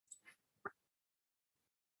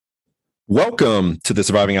Welcome to the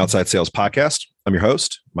Surviving Outside Sales podcast. I'm your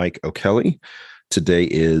host, Mike O'Kelly. Today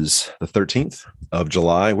is the 13th of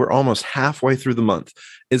July. We're almost halfway through the month.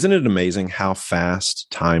 Isn't it amazing how fast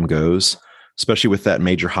time goes, especially with that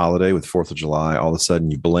major holiday with 4th of July? All of a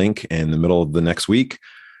sudden you blink and in the middle of the next week,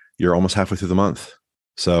 you're almost halfway through the month.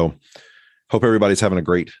 So hope everybody's having a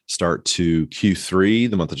great start to Q3,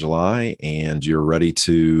 the month of July, and you're ready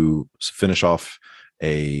to finish off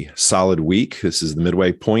a solid week. This is the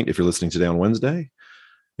midway point if you're listening today on Wednesday.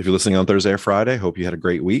 If you're listening on Thursday or Friday, hope you had a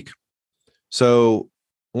great week. So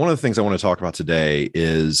one of the things I want to talk about today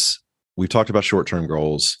is we've talked about short-term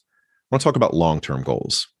goals. I want to talk about long-term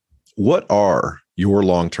goals. What are your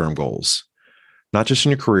long-term goals? Not just in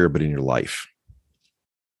your career, but in your life.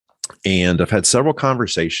 And I've had several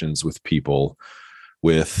conversations with people,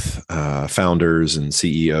 with founders and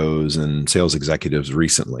CEOs and sales executives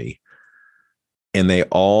recently. And they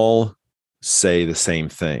all say the same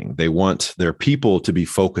thing. They want their people to be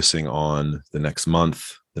focusing on the next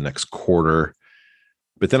month, the next quarter.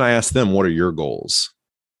 But then I asked them, what are your goals?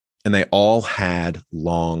 And they all had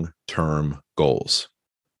long-term goals.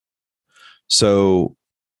 So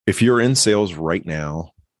if you're in sales right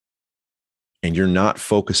now and you're not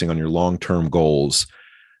focusing on your long-term goals,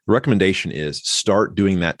 the recommendation is start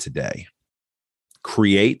doing that today.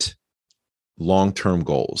 Create long-term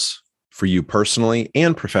goals for you personally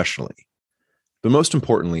and professionally, but most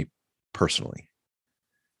importantly, personally.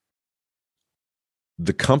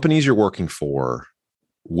 The companies you're working for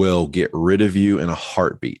will get rid of you in a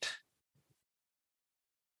heartbeat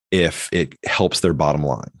if it helps their bottom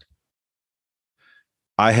line.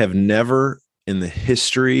 I have never in the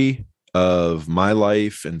history of my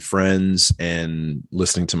life and friends and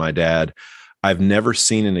listening to my dad, I've never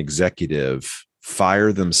seen an executive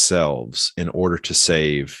fire themselves in order to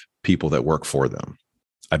save people that work for them.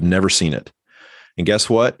 I've never seen it. And guess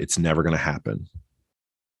what? It's never going to happen.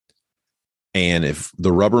 And if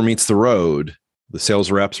the rubber meets the road, the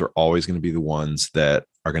sales reps are always going to be the ones that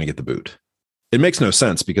are going to get the boot. It makes no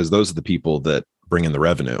sense because those are the people that bring in the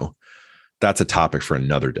revenue. That's a topic for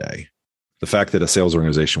another day. The fact that a sales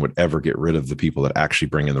organization would ever get rid of the people that actually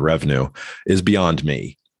bring in the revenue is beyond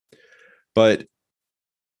me. But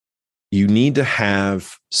you need to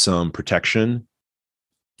have some protection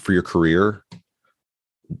for your career.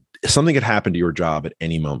 Something could happen to your job at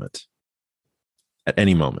any moment. At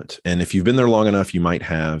any moment. And if you've been there long enough, you might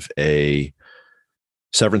have a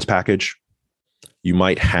severance package. You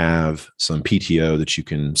might have some PTO that you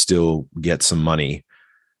can still get some money.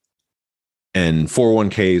 And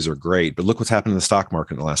 401ks are great, but look what's happened in the stock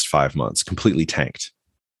market in the last 5 months, completely tanked.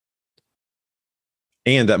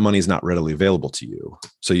 And that money is not readily available to you.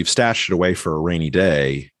 So you've stashed it away for a rainy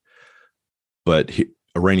day, but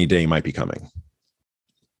a rainy day might be coming.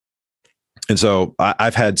 And so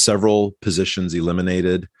I've had several positions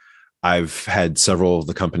eliminated. I've had several of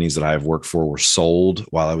the companies that I've worked for were sold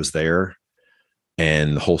while I was there,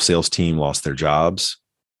 and the whole sales team lost their jobs.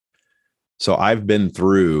 So I've been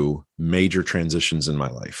through major transitions in my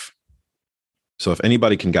life. So if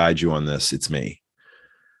anybody can guide you on this, it's me.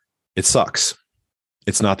 It sucks.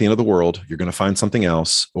 It's not the end of the world. You're going to find something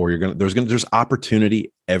else, or there's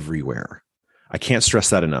opportunity everywhere. I can't stress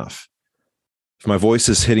that enough. If my voice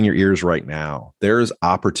is hitting your ears right now, there is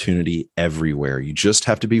opportunity everywhere. You just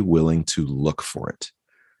have to be willing to look for it.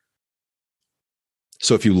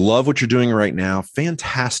 So if you love what you're doing right now,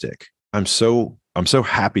 fantastic. I'm so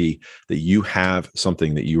happy that you have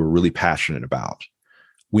something that you are really passionate about.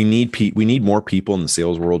 We need more people in the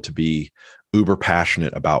sales world to be uber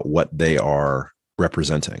passionate about what they are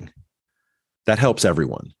representing. That helps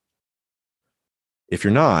everyone. If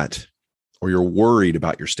you're not, or you're worried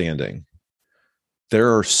about your standing,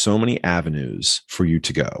 there are so many avenues for you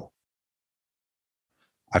to go.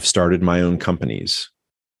 I've started my own companies,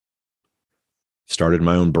 started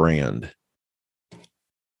my own brand.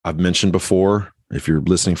 I've mentioned before, if you're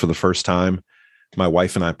listening for the first time, my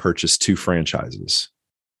wife and I purchased 2 franchises.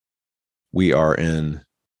 We are in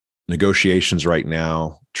negotiations right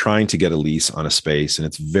now, trying to get a lease on a space, and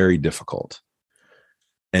it's very difficult.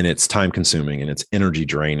 And it's time consuming and it's energy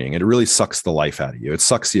draining. It really sucks the life out of you. It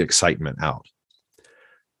sucks the excitement out,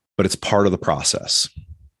 but it's part of the process.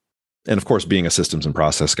 And of course, being a systems and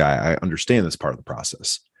process guy, I understand this part of the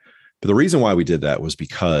process. But the reason why we did that was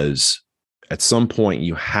because at some point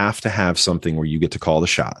you have to have something where you get to call the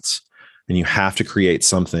shots, and you have to create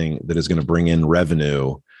something that is going to bring in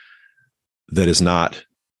revenue that is not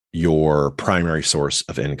your primary source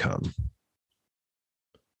of income.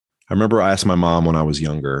 I remember I asked my mom when I was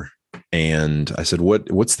younger, and I said,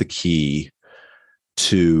 what's the key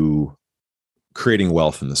to creating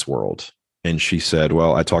wealth in this world? And she said,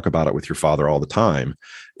 well, I talk about it with your father all the time.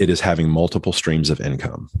 It is having multiple streams of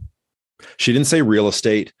income. She didn't say real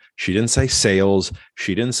estate. She didn't say sales.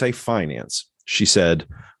 She didn't say finance. She said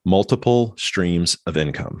multiple streams of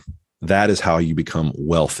income. That is how you become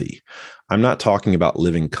wealthy. I'm not talking about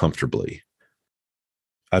living comfortably.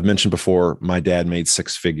 I've mentioned before, my dad made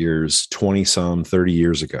six figures 30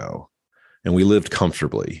 years ago, and we lived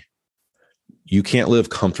comfortably. You can't live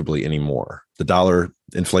comfortably anymore. The dollar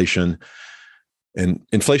inflation, and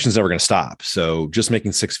inflation is never going to stop. So just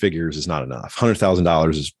making six figures is not enough. $100,000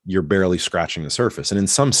 is, you're barely scratching the surface. And in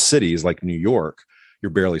some cities like New York, you're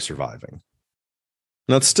barely surviving.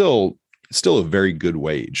 Now it's still a very good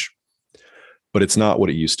wage, but it's not what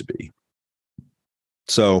it used to be.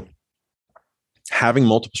 So having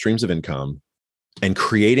multiple streams of income and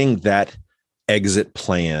creating that exit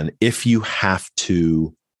plan, if you have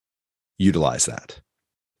to utilize that,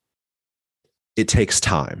 it takes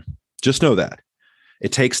time. Just know that.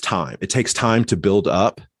 It takes time. It takes time to build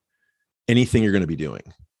up anything you're going to be doing.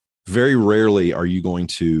 Very rarely are you going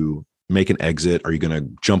to make an exit. Are you going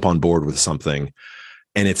to jump on board with something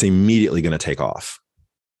and it's immediately going to take off?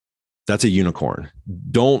 That's a unicorn.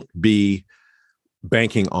 Don't be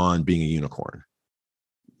banking on being a unicorn.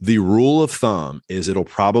 The rule of thumb is it'll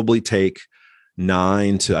probably take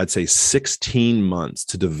 9 to, I'd say, 16 months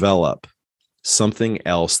to develop something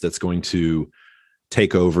else that's going to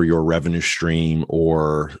take over your revenue stream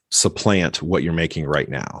or supplant what you're making right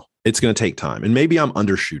now. It's going to take time. And maybe I'm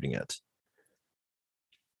undershooting it.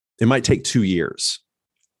 It might take 2 years.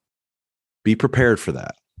 Be prepared for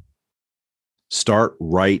that. Start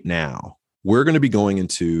right now. We're going to be going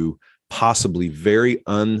into possibly very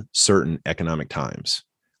uncertain economic times.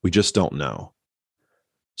 We just don't know.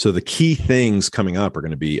 So the key things coming up are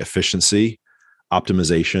going to be efficiency,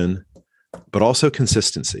 optimization, but also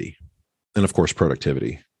consistency, and of course,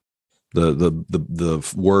 productivity.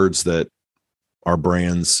 The words that our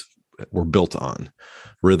brands were built on: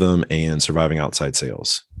 rhythm and surviving outside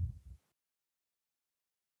sales.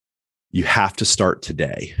 You have to start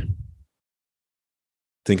today.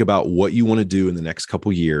 Think about what you want to do in the next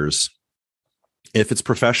couple years. If it's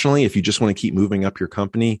professionally, if you just want to keep moving up your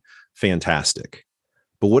company, fantastic.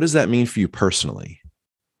 But what does that mean for you personally?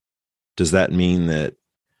 Does that mean that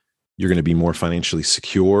you're going to be more financially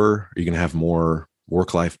secure? Are you going to have more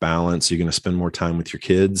work-life balance? Are you going to spend more time with your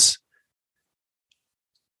kids?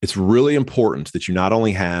 It's really important that you not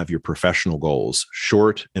only have your professional goals,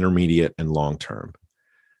 short, intermediate, and long-term,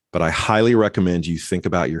 but I highly recommend you think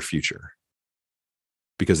about your future.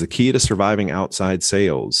 Because the key to surviving outside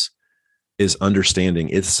sales is understanding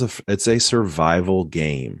it's a survival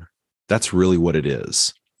game. That's really what it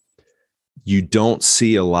is. You don't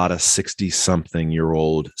see a lot of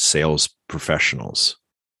 60-something-year-old sales professionals.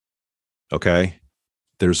 Okay?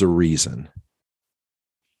 There's a reason.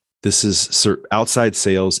 Outside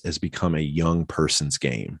sales has become a young person's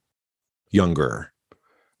game. Younger.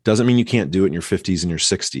 Doesn't mean you can't do it in your 50s and your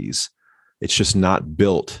 60s. It's just not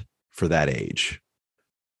built for that age.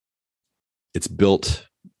 It's built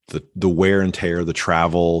the wear and tear, the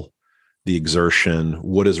travel, the exertion,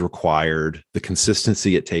 what is required, the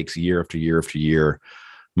consistency it takes year after year after year.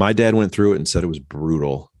 My dad went through it and said it was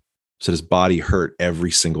brutal. Said his body hurt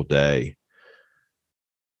every single day.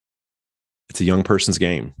 It's a young person's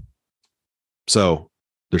game. So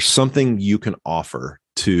there's something you can offer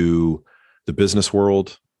to the business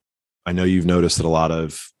world. I know you've noticed that a lot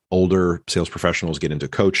of older sales professionals get into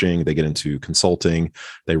coaching, they get into consulting,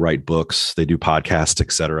 they write books, they do podcasts,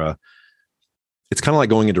 etc. It's kind of like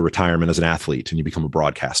going into retirement as an athlete and you become a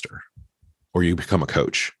broadcaster or you become a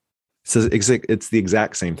coach. It's the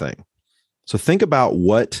exact same thing. So think about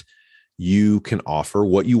what you can offer,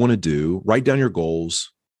 what you want to do, write down your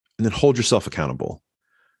goals, and then hold yourself accountable.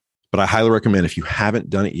 But I highly recommend, if you haven't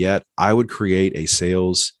done it yet, I would create a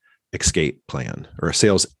sales escape plan or a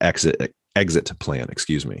sales exit plan,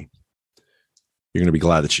 excuse me. You're going to be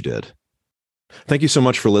glad that you did. Thank you so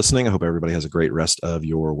much for listening. I hope everybody has a great rest of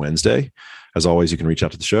your Wednesday. As always, you can reach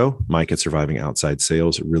out to the show, Mike at Surviving Outside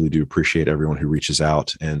Sales. I really do appreciate everyone who reaches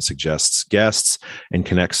out and suggests guests and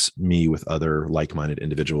connects me with other like-minded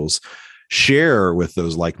individuals. Share with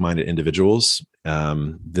those like-minded individuals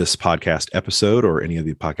this podcast episode or any of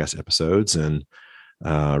the podcast episodes. And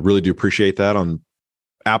really do appreciate that. On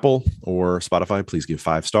Apple or Spotify, please give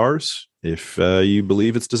 5 stars if you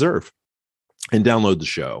believe it's deserved, and download the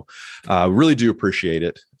show. Really do appreciate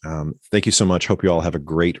it. Thank you so much. Hope you all have a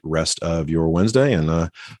great rest of your Wednesday, and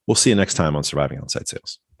we'll see you next time on Surviving Outside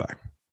Sales. Bye.